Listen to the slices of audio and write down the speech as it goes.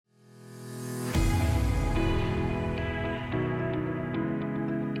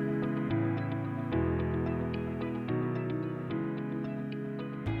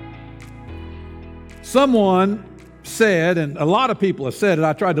Someone said, and a lot of people have said it,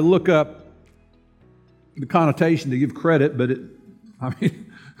 I tried to look up the connotation to give credit, but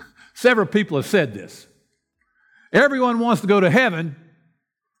several people have said this. Everyone wants to go to heaven,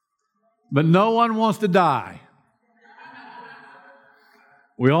 but no one wants to die.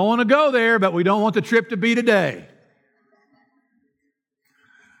 We all want to go there, but we don't want the trip to be today.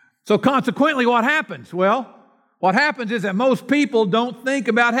 So consequently, what happens? Well, what happens is that most people don't think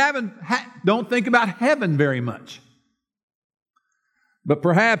about heaven very much. But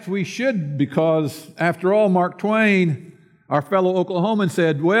perhaps we should, because after all, Mark Twain, our fellow Oklahoman,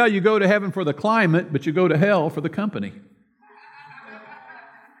 said, well, you go to heaven for the climate, but you go to hell for the company.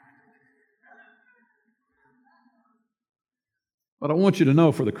 But I want you to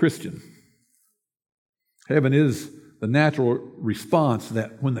know, for the Christian, heaven is the natural response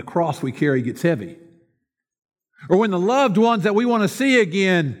that when the cross we carry gets heavy, or when the loved ones that we want to see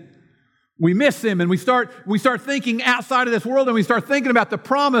again, we miss them, and we start thinking outside of this world, and we start thinking about the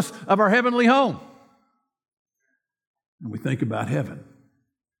promise of our heavenly home. And we think about heaven.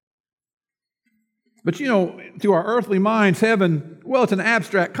 But to our earthly minds, heaven, well, it's an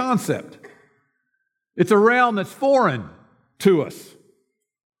abstract concept. It's a realm that's foreign to us.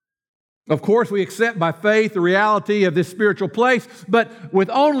 Of course, we accept by faith the reality of this spiritual place, but with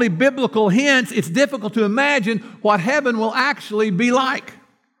only biblical hints, it's difficult to imagine what heaven will actually be like.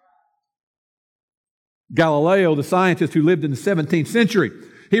 Galileo, the scientist who lived in the 17th century,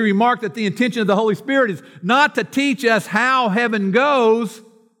 he remarked that the intention of the Holy Spirit is not to teach us how heaven goes,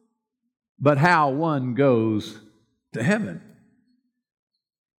 but how one goes to heaven.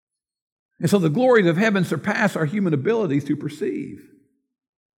 And so the glories of heaven surpass our human abilities to perceive.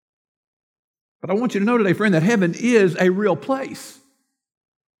 But I want you to know today, friend, that heaven is a real place.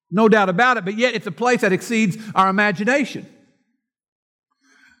 No doubt about it, but yet it's a place that exceeds our imagination.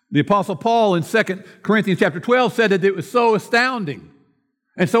 The Apostle Paul in 2 Corinthians chapter 12 said that it was so astounding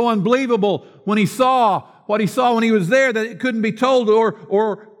and so unbelievable when he saw what he saw when he was there that it couldn't be told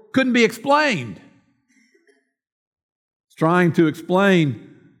or couldn't be explained. He's trying to explain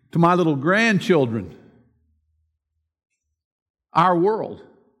to my little grandchildren our world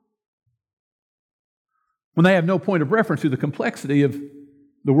when they have no point of reference to the complexity of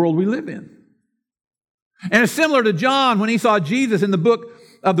the world we live in. And it's similar to John when he saw Jesus in the book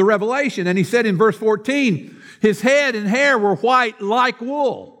of the Revelation, and he said in verse 14, his head and hair were white like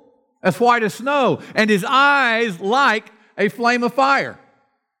wool, as white as snow, and his eyes like a flame of fire.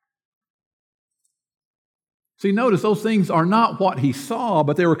 See, notice those things are not what he saw,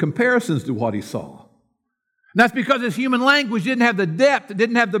 but they were comparisons to what he saw. And that's because his human language didn't have the depth, it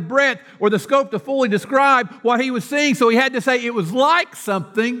didn't have the breadth or the scope to fully describe what he was seeing, so he had to say it was like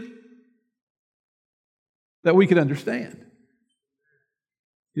something that we could understand.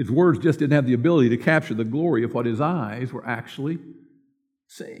 His words just didn't have the ability to capture the glory of what his eyes were actually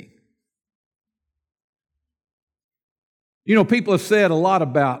seeing. People have said a lot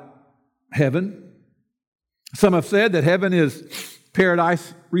about heaven. Some have said that heaven is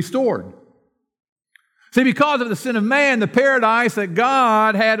paradise restored. See, because of the sin of man, the paradise that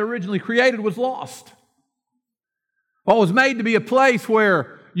God had originally created was lost. What was made to be a place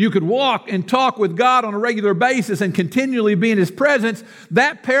where you could walk and talk with God on a regular basis and continually be in His presence,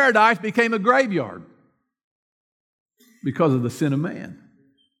 that paradise became a graveyard because of the sin of man.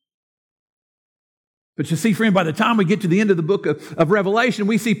 But you see, friend, by the time we get to the end of the book of Revelation,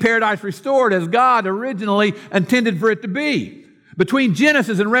 we see paradise restored as God originally intended for it to be. Between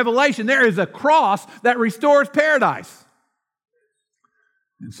Genesis and Revelation, there is a cross that restores paradise.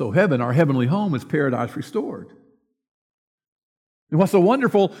 And so heaven, our heavenly home, is paradise restored. And what's so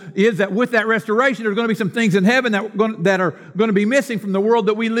wonderful is that with that restoration, there's going to be some things in heaven that are going to be missing from the world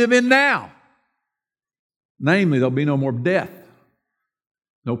that we live in now. Namely, there'll be no more death,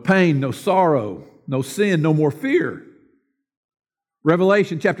 no pain, no sorrow, no sin, no more fear.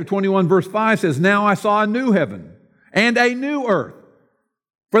 Revelation chapter 21 verse 5 says, "Now I saw a new heaven and a new earth.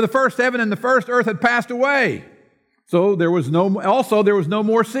 For the first heaven and the first earth had passed away. So there was no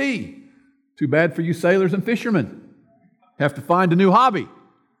more sea." Too bad for you sailors and fishermen. Have to find a new hobby.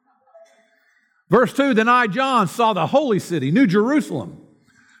 Verse 2, "Then I, John, saw the holy city, New Jerusalem,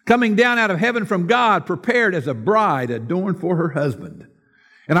 coming down out of heaven from God, prepared as a bride adorned for her husband.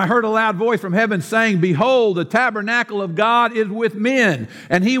 And I heard a loud voice from heaven saying, 'Behold, the tabernacle of God is with men,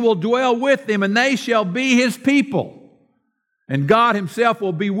 and He will dwell with them, and they shall be His people. And God Himself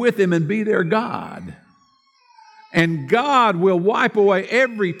will be with them and be their God. And God will wipe away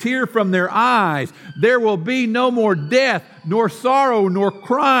every tear from their eyes. There will be no more death, nor sorrow, nor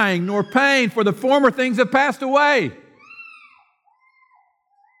crying, nor pain, for the former things have passed away.'"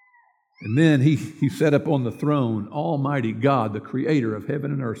 And then he sat up on the throne, Almighty God, the creator of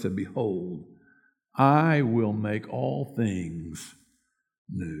heaven and earth, said, behold, I will make all things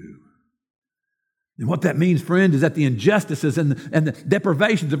new. And what that means, friend, is that the injustices and the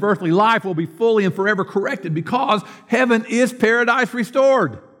deprivations of earthly life will be fully and forever corrected because heaven is paradise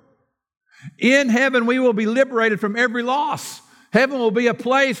restored. In heaven, we will be liberated from every loss. Heaven will be a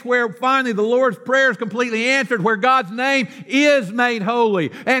place where finally the Lord's prayer is completely answered, where God's name is made holy,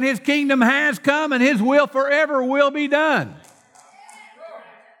 and His kingdom has come, and His will forever will be done.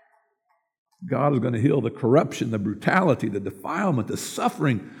 God is going to heal the corruption, the brutality, the defilement, the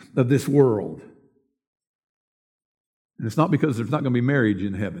suffering of this world. And it's not because there's not going to be marriage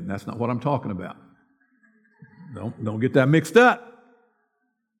in heaven. That's not what I'm talking about. Don't get that mixed up.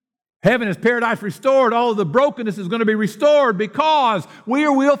 Heaven is paradise restored. All of the brokenness is going to be restored because we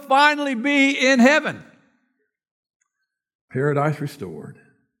will finally be in heaven. Paradise restored.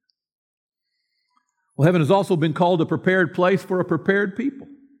 Well, heaven has also been called a prepared place for a prepared people.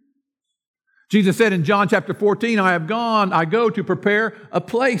 Jesus said in John chapter 14, I go to prepare a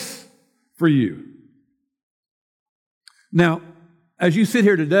place for you. Now, as you sit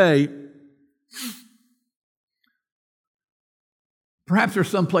here today, perhaps there's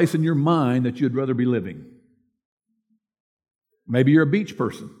some place in your mind that you'd rather be living. Maybe you're a beach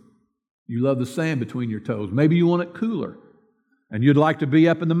person. You love the sand between your toes. Maybe you want it cooler, and you'd like to be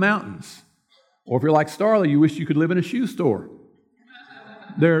up in the mountains. Or if you're like Starla, you wish you could live in a shoe store.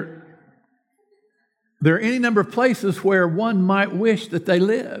 There are any number of places where one might wish that they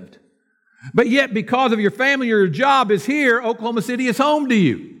lived. But yet, because of your family or your job is here, Oklahoma City is home to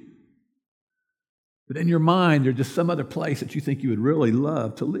you. But in your mind, there's just some other place that you think you would really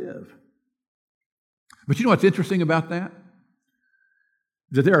love to live. But you know what's interesting about that?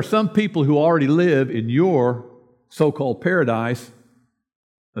 That there are some people who already live in your so-called paradise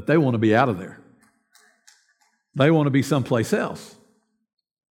that they want to be out of there. They want to be someplace else.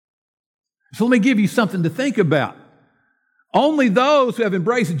 So let me give you something to think about. Only those who have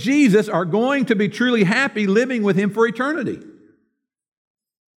embraced Jesus are going to be truly happy living with Him for eternity.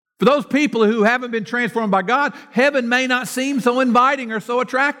 For those people who haven't been transformed by God, heaven may not seem so inviting or so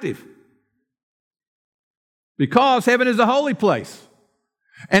attractive. Because heaven is a holy place.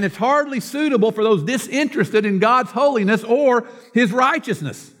 And it's hardly suitable for those disinterested in God's holiness or His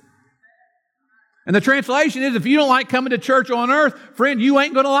righteousness. And the translation is, if you don't like coming to church on earth, friend, you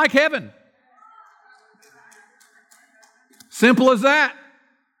ain't going to like heaven. Simple as that.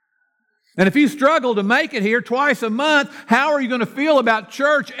 And if you struggle to make it here twice a month, how are you going to feel about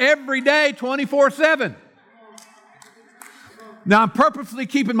church every day, 24/7? Now, I'm purposely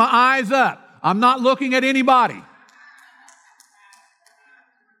keeping my eyes up. I'm not looking at anybody.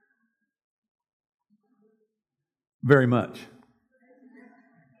 Very much.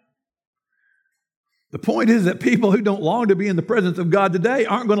 The point is that people who don't long to be in the presence of God today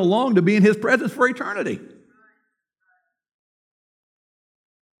aren't going to long to be in His presence for eternity.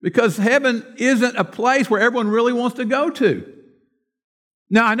 Because heaven isn't a place where everyone really wants to go to.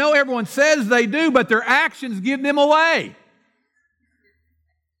 Now, I know everyone says they do, but their actions give them away.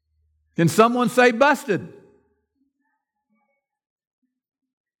 Can someone say busted?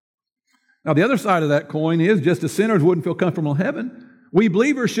 Now, the other side of that coin is just as sinners wouldn't feel comfortable in heaven, we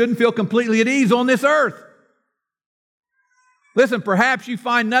believers shouldn't feel completely at ease on this earth. Listen, perhaps you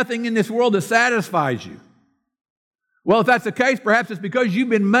find nothing in this world that satisfies you. Well, if that's the case, perhaps it's because you've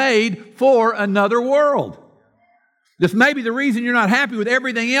been made for another world. This may be the reason you're not happy with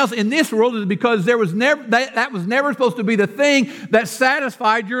everything else in this world is because that was never supposed to be the thing that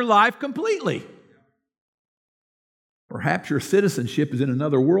satisfied your life completely. Perhaps your citizenship is in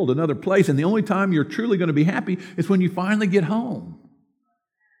another world, another place, and the only time you're truly going to be happy is when you finally get home.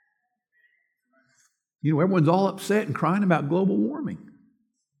 You know, everyone's all upset and crying about global warming.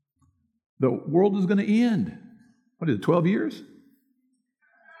 The world is going to end. What is it, 12 years?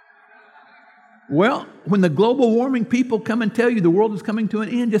 Well, when the global warming people come and tell you the world is coming to an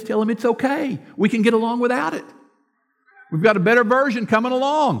end, just tell them it's okay. We can get along without it. We've got a better version coming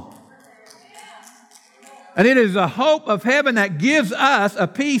along. And it is a hope of heaven that gives us a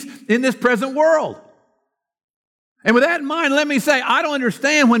peace in this present world. And with that in mind, let me say, I don't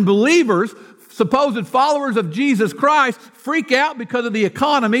understand when believers, supposed followers of Jesus Christ, freak out because of the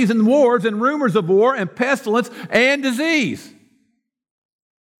economies and wars and rumors of war and pestilence and disease.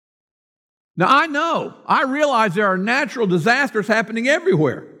 Now, I realize there are natural disasters happening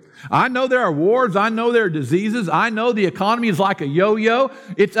everywhere. I know there are wars. I know there are diseases. I know the economy is like a yo-yo.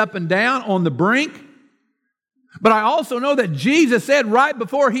 It's up and down on the brink. But I also know that Jesus said right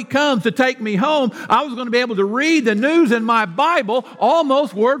before He comes to take me home, I was going to be able to read the news in my Bible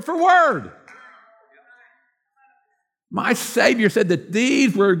almost word for word. My Savior said that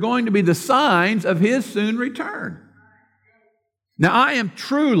these were going to be the signs of His soon return. Now, I am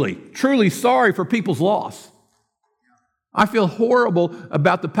truly, truly sorry for people's loss. I feel horrible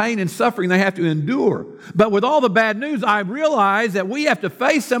about the pain and suffering they have to endure. But with all the bad news, I realize that we have to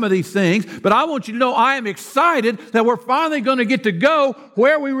face some of these things. But I want you to know I am excited that we're finally going to get to go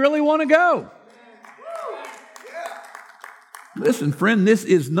where we really want to go. Listen, friend, this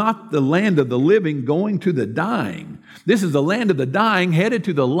is not the land of the living going to the dying. This is the land of the dying headed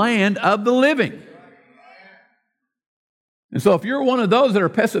to the land of the living. And so if you're one of those that are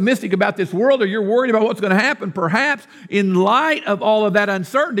pessimistic about this world, or you're worried about what's going to happen, perhaps in light of all of that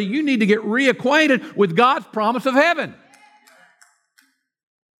uncertainty, you need to get reacquainted with God's promise of heaven.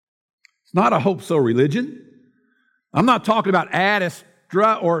 It's not a hope-so religion. I'm not talking about Ad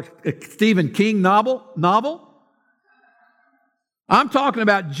Astra or a Stephen King novel. I'm talking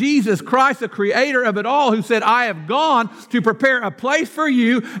about Jesus Christ, the creator of it all, who said, I have gone to prepare a place for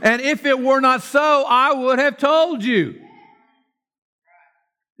you, and if it were not so, I would have told you.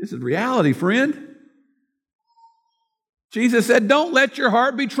 This is reality, friend. Jesus said, don't let your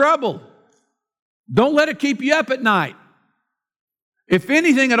heart be troubled. Don't let it keep you up at night. If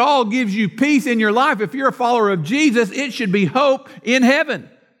anything at all gives you peace in your life, if you're a follower of Jesus, it should be hope in heaven.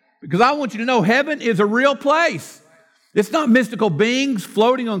 Because I want you to know heaven is a real place. It's not mystical beings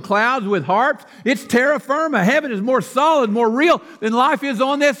floating on clouds with harps. It's terra firma. Heaven is more solid, more real than life is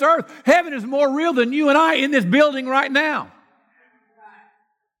on this earth. Heaven is more real than you and I in this building right now.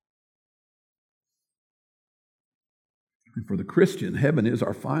 And for the Christian, heaven is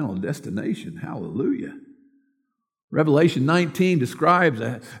our final destination. Hallelujah. Revelation 19 describes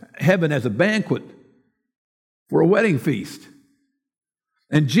heaven as a banquet for a wedding feast.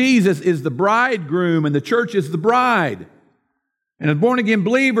 And Jesus is the bridegroom and the church is the bride. And as born-again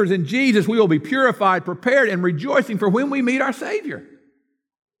believers in Jesus, we will be purified, prepared, and rejoicing for when we meet our Savior.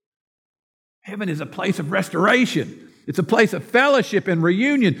 Heaven is a place of restoration. It's a place of fellowship and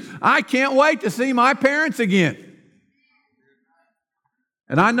reunion. I can't wait to see my parents again.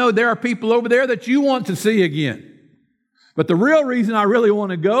 And I know there are people over there that you want to see again. But the real reason I really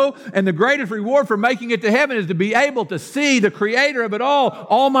want to go, and the greatest reward for making it to heaven, is to be able to see the creator of it all,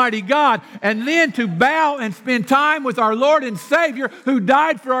 Almighty God, and then to bow and spend time with our Lord and Savior who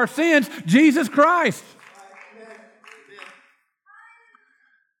died for our sins, Jesus Christ.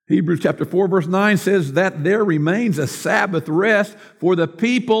 Hebrews chapter 4 verse 9 says that there remains a Sabbath rest for the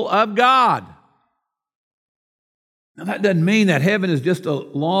people of God. Now, that doesn't mean that heaven is just a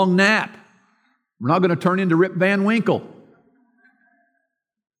long nap. We're not going to turn into Rip Van Winkle.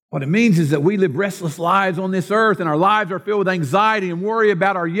 What it means is that we live restless lives on this earth, and our lives are filled with anxiety and worry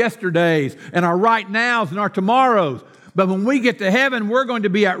about our yesterdays and our right nows and our tomorrows. But when we get to heaven, we're going to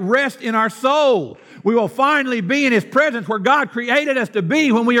be at rest in our soul. We will finally be in His presence where God created us to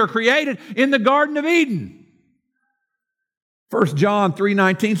be when we are created in the Garden of Eden. 1 John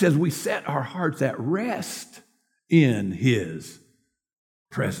 3:19 says we set our hearts at rest in His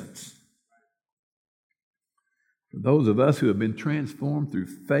presence. For those of us who have been transformed through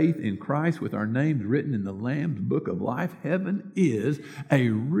faith in Christ with our names written in the Lamb's book of life, heaven is a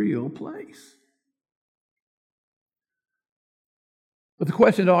real place. But the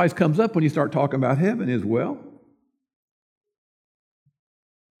question that always comes up when you start talking about heaven is, well,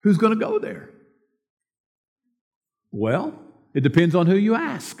 who's going to go there? Well, it depends on who you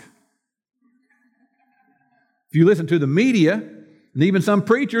ask. If you listen to the media, and even some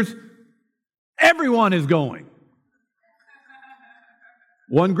preachers, everyone is going.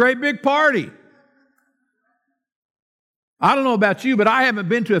 One great big party. I don't know about you, but I haven't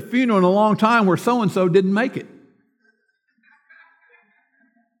been to a funeral in a long time where so-and-so didn't make it.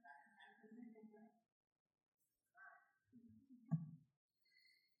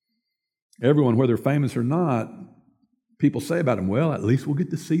 Everyone, whether famous or not, people say about them, well, at least we'll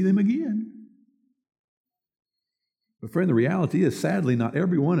get to see them again. But friend, the reality is, sadly, not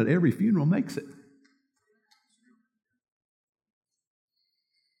everyone at every funeral makes it.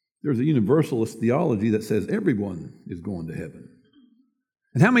 There's a universalist theology that says everyone is going to heaven.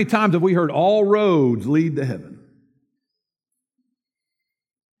 And how many times have we heard all roads lead to heaven?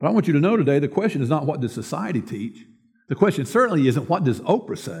 But I want you to know today, the question is not what does society teach. The question certainly isn't what does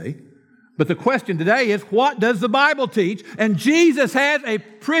Oprah say. But the question today is, what does the Bible teach? And Jesus has a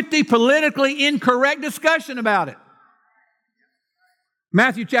pretty politically incorrect discussion about it.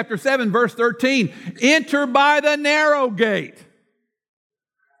 Matthew chapter 7, verse 13, enter by the narrow gate.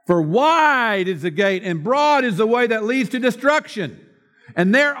 For wide is the gate and broad is the way that leads to destruction,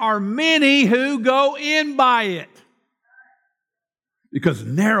 and there are many who go in by it. Because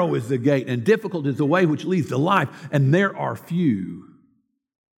narrow is the gate and difficult is the way which leads to life, and there are few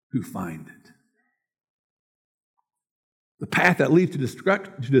who find it. The path that leads to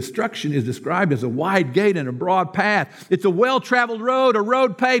destruction is described as a wide gate and a broad path. It's a well-traveled road, a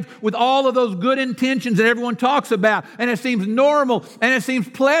road paved with all of those good intentions that everyone talks about, and it seems normal and it seems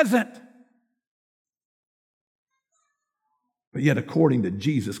pleasant. But yet, according to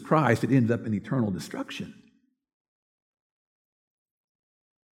Jesus Christ, it ends up in eternal destruction.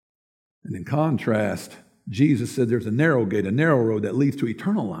 And in contrast, Jesus said there's a narrow gate, a narrow road that leads to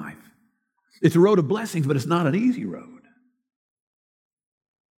eternal life. It's a road of blessings, but it's not an easy road.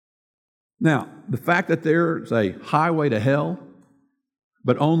 Now, the fact that there's a highway to hell,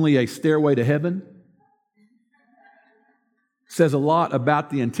 but only a stairway to heaven, says a lot about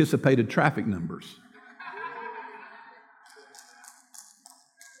the anticipated traffic numbers.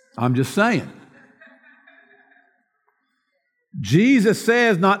 I'm just saying. Jesus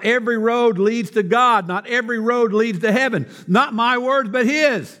says not every road leads to God. Not every road leads to heaven. Not my words, but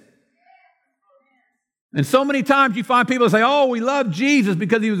His. And so many times you find people say, oh, we love Jesus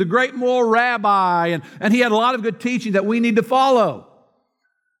because He was a great moral rabbi and He had a lot of good teaching that we need to follow.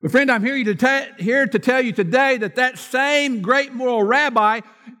 But friend, I'm here to tell you today that same great moral rabbi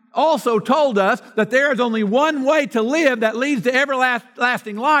also told us that there is only one way to live that leads to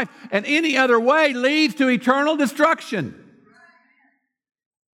everlasting life, and any other way leads to eternal destruction.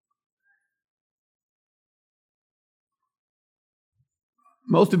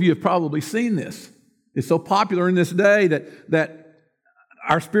 Most of you have probably seen this. It's so popular in this day that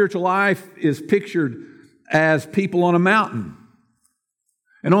our spiritual life is pictured as people on a mountain.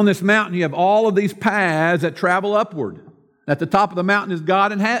 And on this mountain, you have all of these paths that travel upward. At the top of the mountain is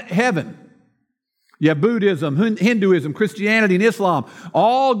God and heaven. You have Buddhism, Hinduism, Christianity, and Islam,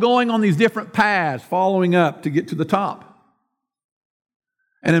 all going on these different paths, following up to get to the top.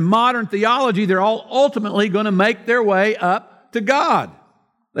 And in modern theology, they're all ultimately going to make their way up to God.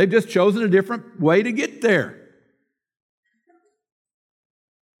 They've just chosen a different way to get there.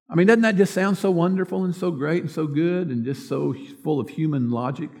 I mean, doesn't that just sound so wonderful and so great and so good and just so full of human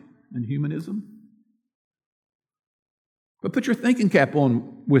logic and humanism? But put your thinking cap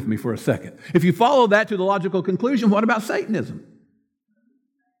on with me for a second. If you follow that to the logical conclusion, what about Satanism?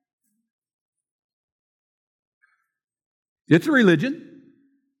 It's a religion,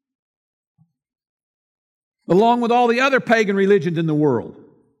 along with all the other pagan religions in the world.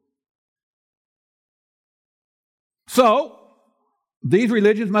 So, these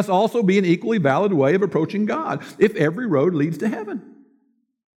religions must also be an equally valid way of approaching God if every road leads to heaven.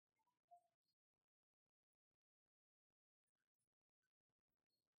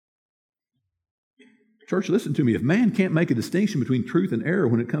 Church, listen to me. If man can't make a distinction between truth and error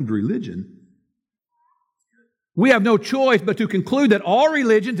when it comes to religion, we have no choice but to conclude that all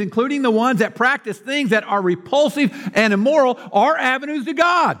religions, including the ones that practice things that are repulsive and immoral, are avenues to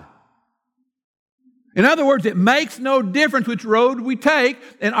God. In other words, it makes no difference which road we take,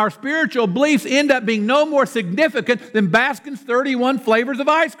 and our spiritual beliefs end up being no more significant than Baskin's 31 flavors of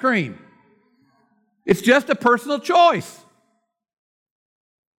ice cream. It's just a personal choice.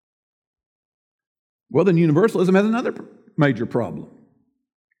 Well, then universalism has another major problem.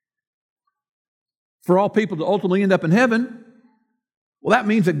 For all people to ultimately end up in heaven, well, that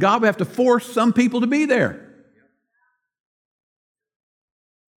means that God would have to force some people to be there.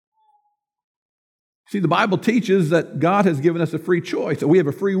 See, the Bible teaches that God has given us a free choice, that we have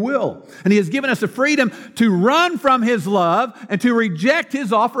a free will. And He has given us the freedom to run from His love and to reject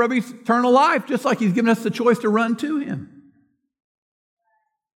His offer of eternal life, just like He's given us the choice to run to Him.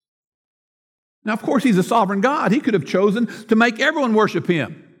 Now, of course, He's a sovereign God. He could have chosen to make everyone worship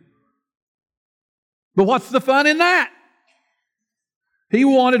Him. But what's the fun in that? He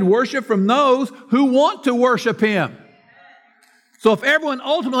wanted worship from those who want to worship Him. So if everyone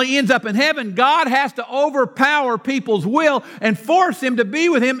ultimately ends up in heaven, God has to overpower people's will and force them to be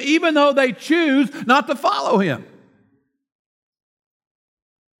with Him even though they choose not to follow Him.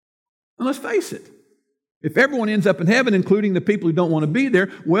 And let's face it, if everyone ends up in heaven, including the people who don't want to be there,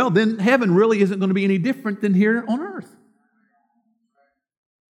 well, then heaven really isn't going to be any different than here on earth.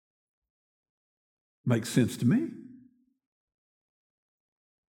 Makes sense to me.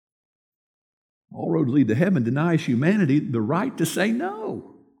 All roads lead to heaven denies humanity the right to say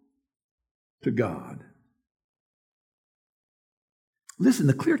no to God. Listen,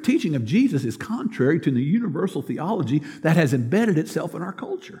 the clear teaching of Jesus is contrary to the universal theology that has embedded itself in our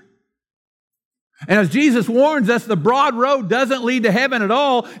culture. And as Jesus warns us, the broad road doesn't lead to heaven at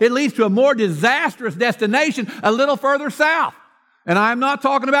all. It leads to a more disastrous destination a little further south. And I'm not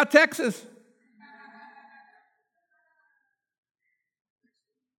talking about Texas.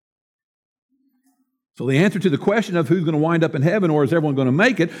 So the answer to the question of who's going to wind up in heaven or is everyone going to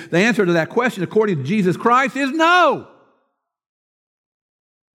make it, the answer to that question according to Jesus Christ is no.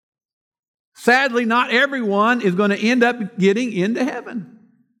 Sadly, not everyone is going to end up getting into heaven.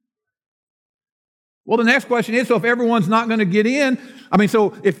 Well, the next question is, so if everyone's not going to get in,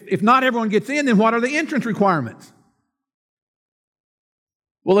 so if not everyone gets in, then what are the entrance requirements?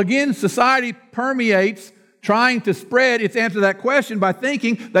 Well, again, society permeates trying to spread its answer to that question by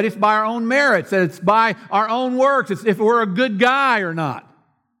thinking that it's by our own merits, that it's by our own works, it's if we're a good guy or not.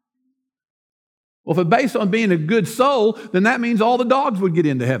 Well, if it's based on being a good soul, then that means all the dogs would get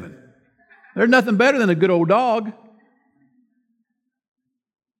into heaven. There's nothing better than a good old dog.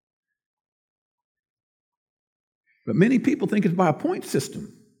 But many people think it's by a point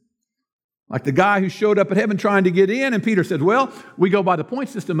system. Like the guy who showed up at heaven trying to get in, and Peter said, well, we go by the point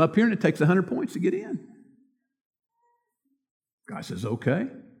system up here, and it takes 100 points to get in. Guy says, okay.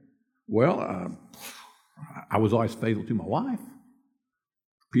 Well, I was always faithful to my wife.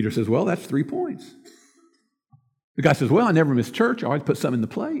 Peter says, well, that's 3 points. The guy says, well, I never miss church. I always put something in the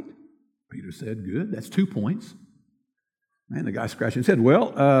plate. Peter said, good, that's 2 points. Man, the guy scratched his head.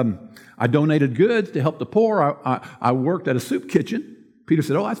 Well, I donated goods to help the poor. I worked at a soup kitchen. Peter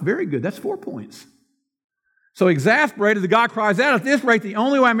said, oh, that's very good. That's 4 points. So exasperated, the guy cries out, at this rate, the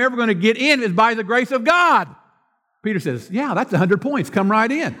only way I'm ever going to get in is by the grace of God. Peter says, yeah, that's 100 points. Come right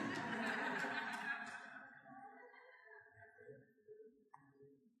in.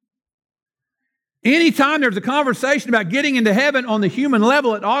 Anytime there's a conversation about getting into heaven on the human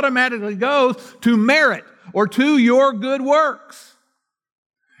level, it automatically goes to merit or to your good works.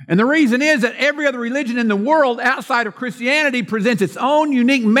 And the reason is that every other religion in the world outside of Christianity presents its own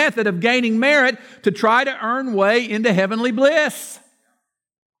unique method of gaining merit to try to earn way into heavenly bliss.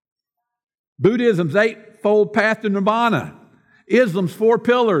 Buddhism's 8-fold path to nirvana. Islam's 4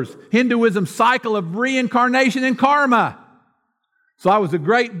 pillars. Hinduism's cycle of reincarnation and karma. So I was a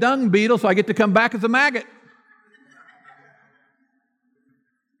great dung beetle, so I get to come back as a maggot.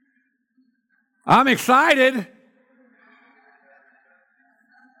 I'm excited.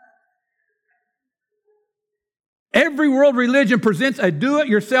 Every world religion presents a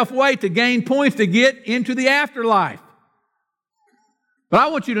do-it-yourself way to gain points to get into the afterlife. But I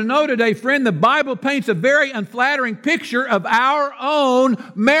want you to know today, friend, the Bible paints a very unflattering picture of our own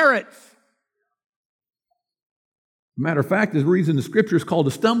merits. Matter of fact, the reason the Scripture is called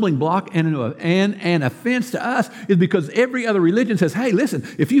a stumbling block and an offense to us is because every other religion says, hey, listen,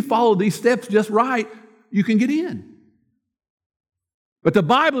 if you follow these steps just right, you can get in. But the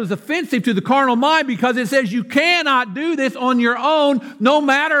Bible is offensive to the carnal mind because it says you cannot do this on your own no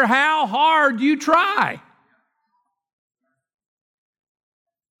matter how hard you try.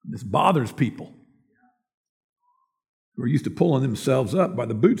 This bothers people who are used to pulling themselves up by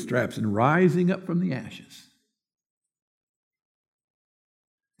the bootstraps and rising up from the ashes.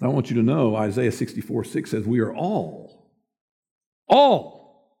 I want you to know Isaiah 64:6 says we are all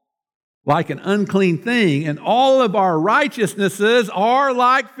like an unclean thing, and all of our righteousnesses are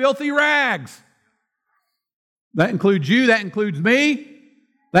like filthy rags. That includes you, that includes me,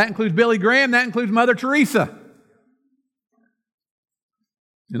 that includes Billy Graham, that includes Mother Teresa.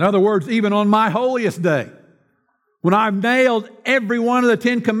 In other words, even on my holiest day, when I've nailed every one of the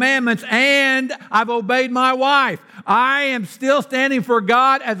 10 commandments and I've obeyed my wife, I am still standing for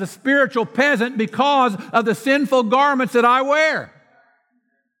God as a spiritual peasant because of the sinful garments that I wear.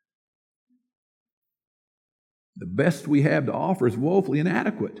 The best we have to offer is woefully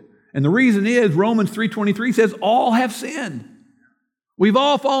inadequate. And the reason is Romans 3:23 says all have sinned. We've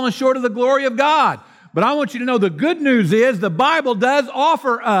all fallen short of the glory of God. But I want you to know the good news is the Bible does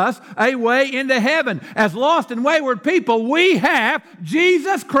offer us a way into heaven. As lost and wayward people, we have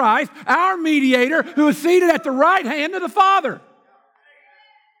Jesus Christ, our mediator, who is seated at the right hand of the Father.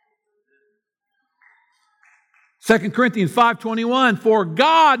 2 Corinthians 5:21, for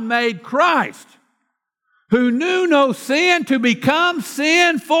God made Christ, who knew no sin, to become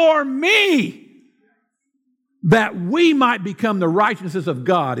sin for me, that we might become the righteousness of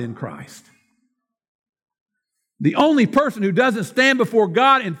God in Christ. The only person who doesn't stand before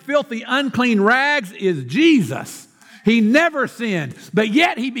God in filthy, unclean rags is Jesus. He never sinned, but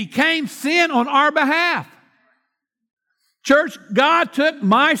yet He became sin on our behalf. Church, God took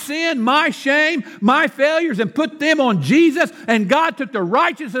my sin, my shame, my failures, and put them on Jesus, and God took the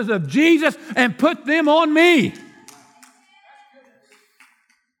righteousness of Jesus and put them on me.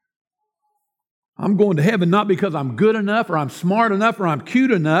 I'm going to heaven not because I'm good enough or I'm smart enough or I'm cute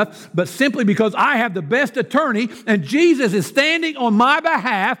enough, but simply because I have the best attorney and Jesus is standing on my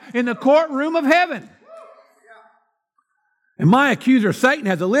behalf in the courtroom of heaven. And my accuser, Satan,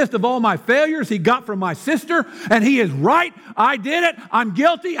 has a list of all my failures he got from my sister, and he is right. I did it. I'm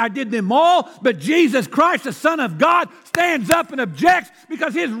guilty. I did them all. But Jesus Christ, the Son of God, stands up and objects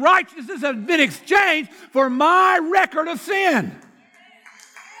because his righteousness has been exchanged for my record of sin.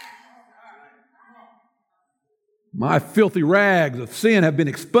 My filthy rags of sin have been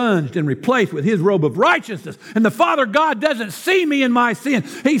expunged and replaced with his robe of righteousness. And the Father God doesn't see me in my sin.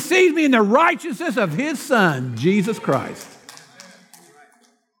 He sees me in the righteousness of his Son, Jesus Christ.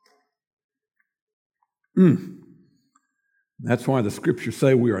 That's why the Scriptures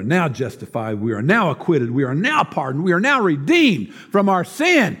say we are now justified, we are now acquitted, we are now pardoned, we are now redeemed from our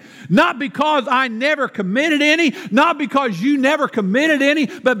sin. Not because I never committed any, not because you never committed any,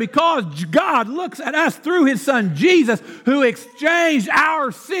 but because God looks at us through his Son Jesus, who exchanged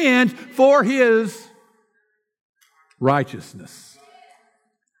our sins for his righteousness.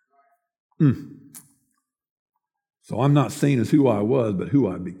 So I'm not seen as who I was, but who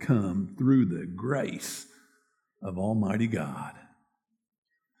I've become through the grace of Almighty God.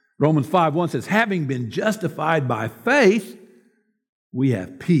 Romans 5:1 says, having been justified by faith, we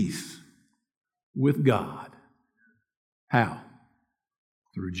have peace with God. How?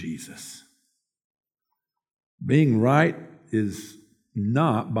 Through Jesus. Being right is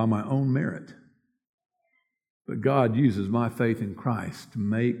not by my own merit, but God uses my faith in Christ to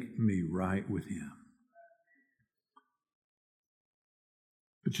make me right with him.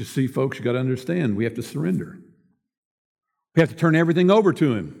 But you see, folks, you got to understand, we have to surrender. We have to turn everything over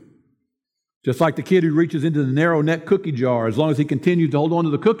to him. Just like the kid who reaches into the narrow neck cookie jar, as long as he continues to hold on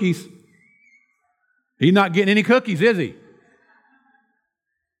to the cookies, he's not getting any cookies, is he?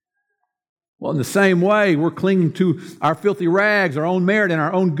 Well, in the same way, we're clinging to our filthy rags, our own merit and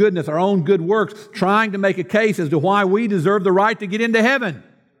our own goodness, our own good works, trying to make a case as to why we deserve the right to get into heaven.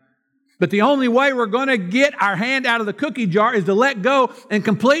 But the only way we're going to get our hand out of the cookie jar is to let go and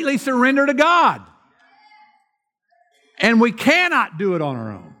completely surrender to God. And we cannot do it on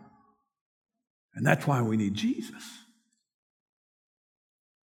our own. And that's why we need Jesus.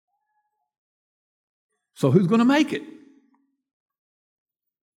 So who's going to make it?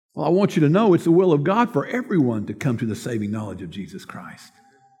 Well, I want you to know it's the will of God for everyone to come to the saving knowledge of Jesus Christ.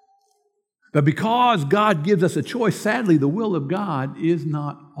 But because God gives us a choice, sadly, the will of God is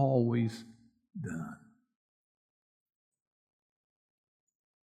not always done.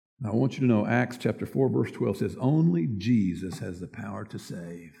 Now, I want you to know Acts chapter 4, verse 12 says, only Jesus has the power to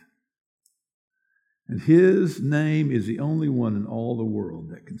save. And his name is the only one in all the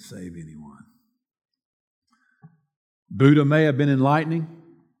world that can save anyone. Buddha may have been enlightening.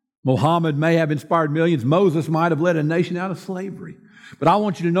 Muhammad may have inspired millions. Moses might have led a nation out of slavery. But I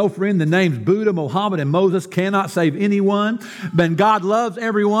want you to know, friend, the names Buddha, Muhammad, and Moses cannot save anyone. But God loves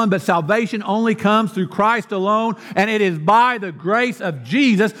everyone, but salvation only comes through Christ alone, and it is by the grace of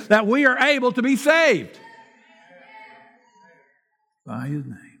Jesus that we are able to be saved. By his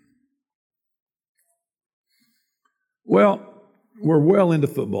name. Well, we're well into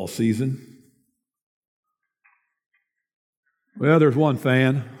football season. Well, there's one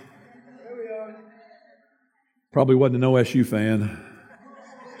fan. Probably wasn't an OSU fan.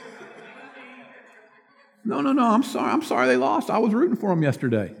 No, I'm sorry they lost. I was rooting for them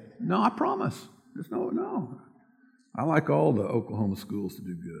yesterday. No, I promise. There's no. I like all the Oklahoma schools to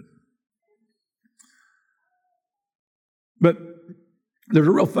do good. But there's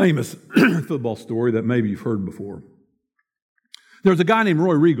a real famous football story that maybe you've heard before. There's a guy named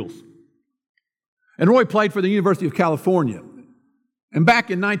Roy Riegels. And Roy played for the University of California. And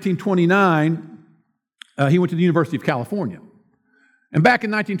back in 1929, he went to the University of California. And back in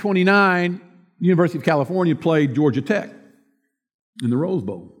 1929, the University of California played Georgia Tech in the Rose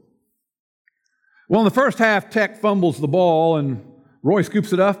Bowl. Well, in the first half, Tech fumbles the ball, and Roy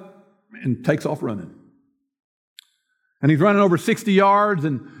scoops it up and takes off running. And he's running over 60 yards,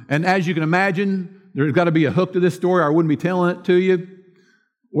 and as you can imagine, there's got to be a hook to this story, or I wouldn't be telling it to you.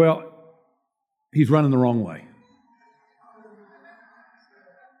 Well, he's running the wrong way.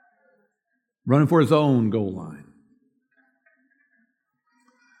 Running for his own goal line.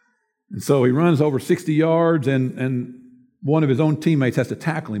 And so he runs over 60 yards, and one of his own teammates has to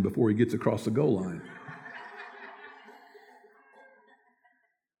tackle him before he gets across the goal line.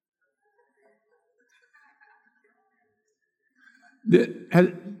 Did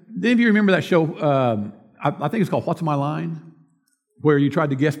any of you remember that show? I think it's called What's My Line? Where you tried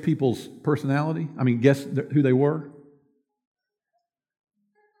to guess people's personality? Guess who they were?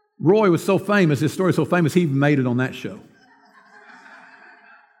 Roy was so famous, his story was so famous, he even made it on that show.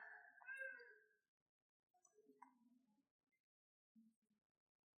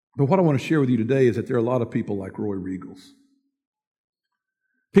 But what I want to share with you today is that there are a lot of people like Roy Riegels.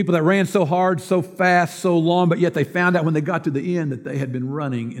 People that ran so hard, so fast, so long, but yet they found out when they got to the end that they had been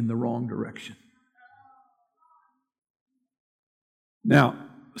running in the wrong direction. Now,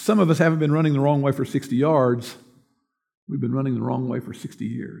 some of us haven't been running the wrong way for 60 yards. We've been running the wrong way for 60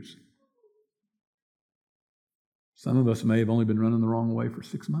 years. Some of us may have only been running the wrong way for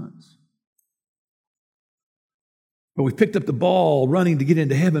 6 months. But we've picked up the ball running to get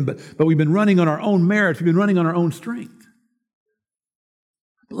into heaven, but we've been running on our own merits. We've been running on our own strength.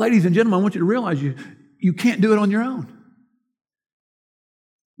 But ladies and gentlemen, I want you to realize you can't do it on your own.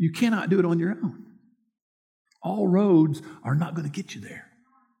 You cannot do it on your own. All roads are not going to get you there.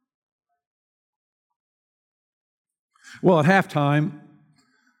 Well, at halftime,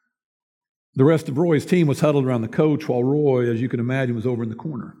 the rest of Roy's team was huddled around the coach while Roy, as you can imagine, was over in the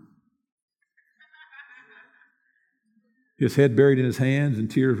corner. His head buried in his hands and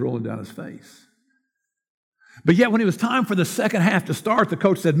tears rolling down his face. But yet when it was time for the second half to start, the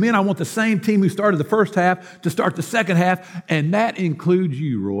coach said, "Men, I want the same team who started the first half to start the second half, and that includes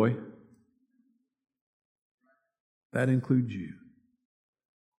you, Roy. That includes you."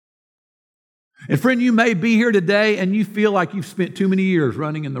 And friend, you may be here today and you feel like you've spent too many years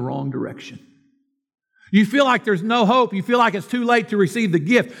running in the wrong direction. You feel like there's no hope. You feel like it's too late to receive the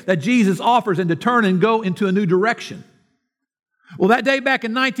gift that Jesus offers and to turn and go into a new direction. Well, that day back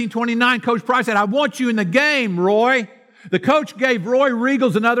in 1929, Coach Price said, "I want you in the game, Roy." The coach gave Roy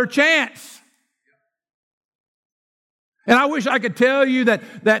Riegels another chance. And I wish I could tell you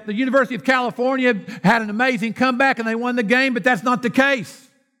that the University of California had an amazing comeback and they won the game, but that's not the case.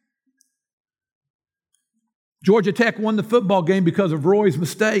 Georgia Tech won the football game because of Roy's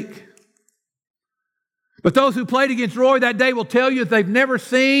mistake. But those who played against Roy that day will tell you that they've never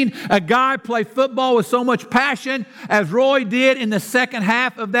seen a guy play football with so much passion as Roy did in the second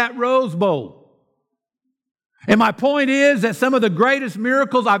half of that Rose Bowl. And my point is that some of the greatest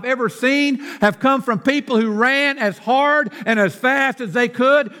miracles I've ever seen have come from people who ran as hard and as fast as they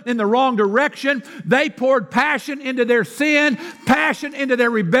could in the wrong direction. They poured passion into their sin, passion into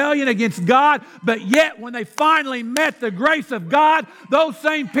their rebellion against God, but yet when they finally met the grace of God, those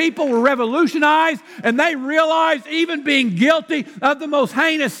same people were revolutionized, and they realized, even being guilty of the most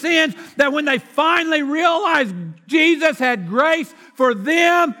heinous sins, that when they finally realized Jesus had grace for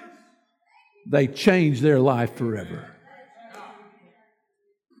them, they changed their life forever.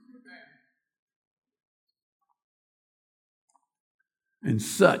 And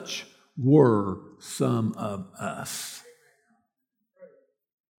such were some of us.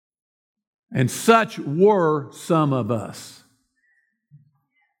 And such were some of us.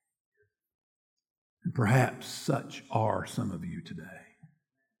 And perhaps such are some of you today.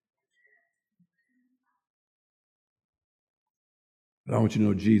 But I want you to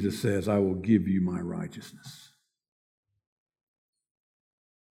know Jesus says, "I will give you my righteousness,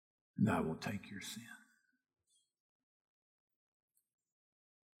 and I will take your sin."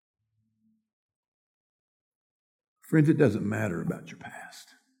 Friends, it doesn't matter about your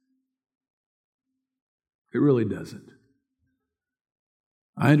past. It really doesn't.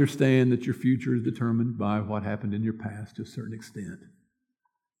 I understand that your future is determined by what happened in your past to a certain extent,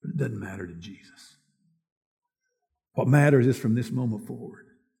 but it doesn't matter to Jesus. What matters is from this moment forward.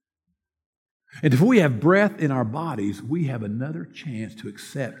 And if we have breath in our bodies, we have another chance to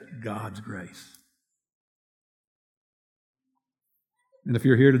accept God's grace. And if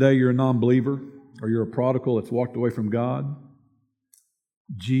you're here today, you're a non-believer, or you're a prodigal that's walked away from God,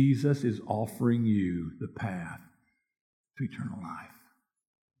 Jesus is offering you the path to eternal life.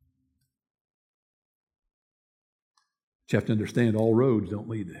 But you have to understand, all roads don't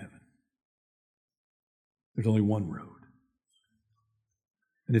lead to heaven. There's only one road.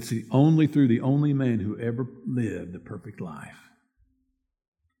 And it's through the only man who ever lived a perfect life.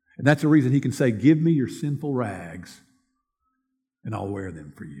 And that's the reason he can say, "Give me your sinful rags, and I'll wear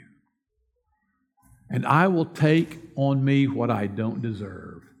them for you. And I will take on me what I don't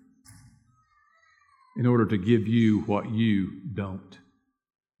deserve in order to give you what you don't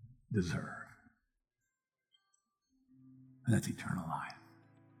deserve." And that's eternal life.